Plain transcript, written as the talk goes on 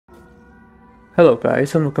Hello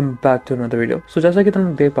guys and welcome back to another video. सो जैसा कि तुम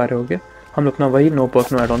लोग देख पा रहे होगे, हम लोग अपना वही no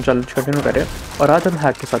Perk no add on challenge continue कर रहे हैं और आज हम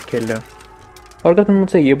हैक के साथ खेल रहे हैं। और अगर तुम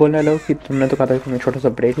मुझसे ये बोलने वाले हो कि तुमने तो कहा था कि तुम्हें छोटा सा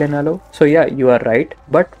ब्रेक लेने वाला हो, सो या यू आर राइट,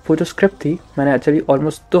 बट वो जो स्क्रिप्ट थी मैंने एक्चुअली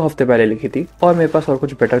ऑलमोस्ट 2 हफ्ते पहले लिखी थी और मेरे पास और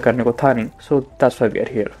कुछ बेटर करने को था नहीं, so that's why we are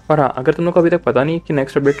here. और हाँ, अगर तुम लोग को अभी तक पता नहीं कि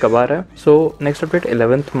नेक्स्ट अपडेट कब आ रहा है, सो नेक्स्ट अपडेट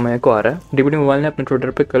 11 मई को आ रहा है। डीबीडी मोबाइल ने अपने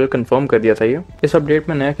ट्विटर पे कल कंफर्म कर दिया था ये। इस अपडेट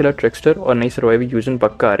में नया किलर ट्रिक्स्टर और नई सर्वाइविंग यूजन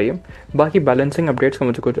पक्का आ रही है। बाकी बैलेंसिंग अपडेट्स का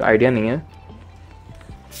मुझे कुछ आइडिया नहीं है।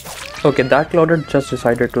 Okay, that clouded just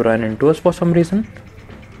decided to run into us for some reason,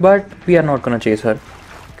 but we are not gonna chase हर,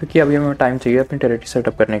 क्योंकि अभी हमें टाइम चाहिए अपनी टेरिटरी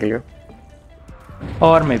सेटअप करने के लिए,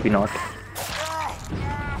 और may be not.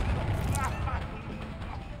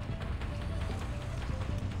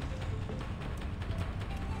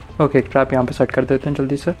 Okay, trap यहाँ पे सेट कर देते हैं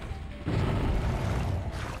जल्दी से।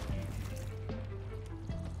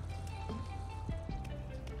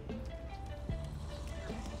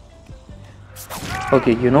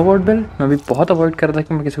 Okay, you know what bill, मैं भी बहुत अवॉइड कर रहा था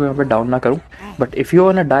कि मैं किसी को यहाँ पे डाउन ना करूँ, but if you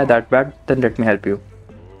want to die that bad then let me help you.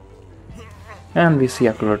 And we see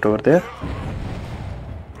a cloud over there.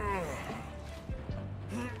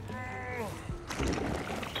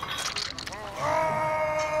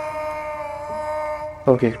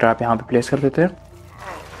 Okay, एक ट्रैप यहाँ पे प्लेस कर देते हैं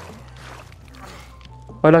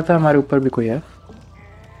और लगता है हमारे ऊपर भी कोई है,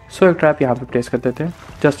 सो एक ट्रैप यहाँ पे प्लेस कर देते हैं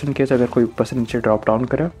जस्ट इन केस अगर कोई ऊपर से नीचे ड्रॉप डाउन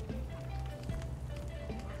करे।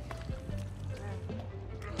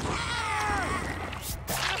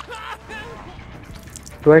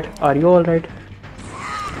 Dwight, are you all right?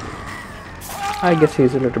 I guess he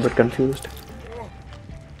is a little bit confused.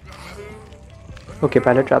 Okay,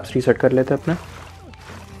 पहले ट्रैप्स रीसेट कर लेते हैं अपने।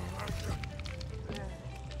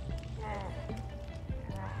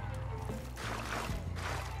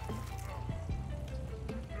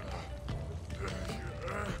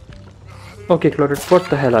 Okay क्लोडेड,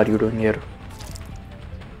 what the hell are you doing here?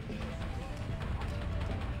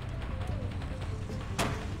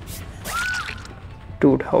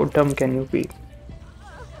 Dude, how dumb can you be?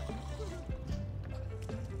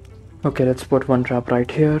 Okay, let's put one trap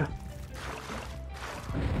right here.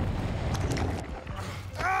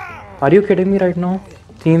 Are you kidding me right now?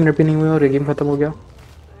 3 minute भी नहीं हुए और ये गेम खत्म हो गया।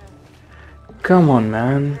 Come on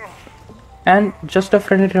man. And just a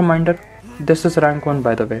friendly reminder, this is rank 1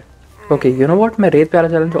 by the way. Okay, you know what, मैं रेत प्यारा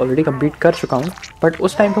चैलेंज ऑलरेडी कंप्लीट कर चुका हूँ, बट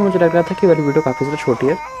उस टाइम पे मुझे लग रहा था कि वाली वीडियो काफ़ी ज़्यादा छोटी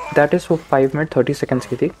है। दैट इज़ वो 5 मिनट 30 सेकंड्स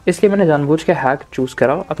की थी, इसलिए मैंने जानबूझ के हैक चूज़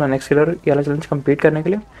करा अपना नेक्स्ट किलर ये वाला चैलेंज कंप्लीट करने के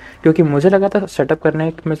लिए, क्योंकि मुझे लगा था सेटअप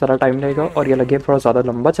करने में ज़्यादा टाइम लगेगा और ये वाला गेम थोड़ा ज़्यादा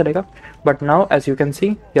लंबा चलेगा। But now as you can see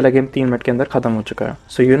ये वाला गेम 3 मिनट के अंदर खत्म हो चुका है।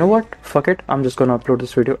 So you know what, fuck it, I am just gonna upload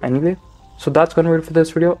this video anyway. So that's gonna wait for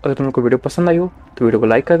this video. अगर तुम लोग को वीडियो पसंद आई हो तो वीडियो को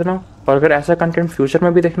लाइक कर देना, और अगर ऐसा कंटेंट फ्यूचर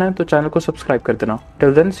में भी देखना है तो चैनल को सब्सक्राइब कर देना।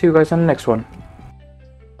 Till then, C you guys in next one.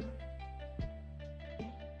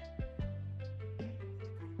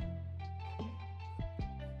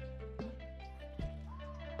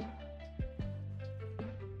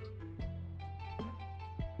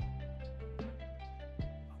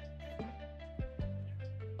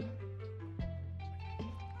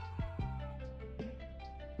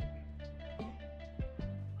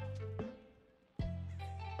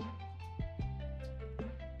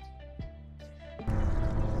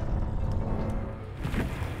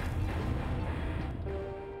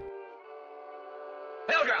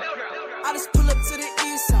 I just pull up to the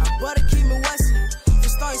east side, but I keep me westin'.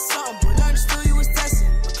 Just started something, but understood you was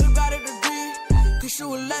testing. I could've got a degree, cause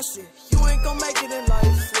you a lesson. You ain't gon' make it in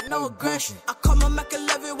life with no aggression. I call my Mac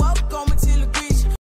 11, welcome until again.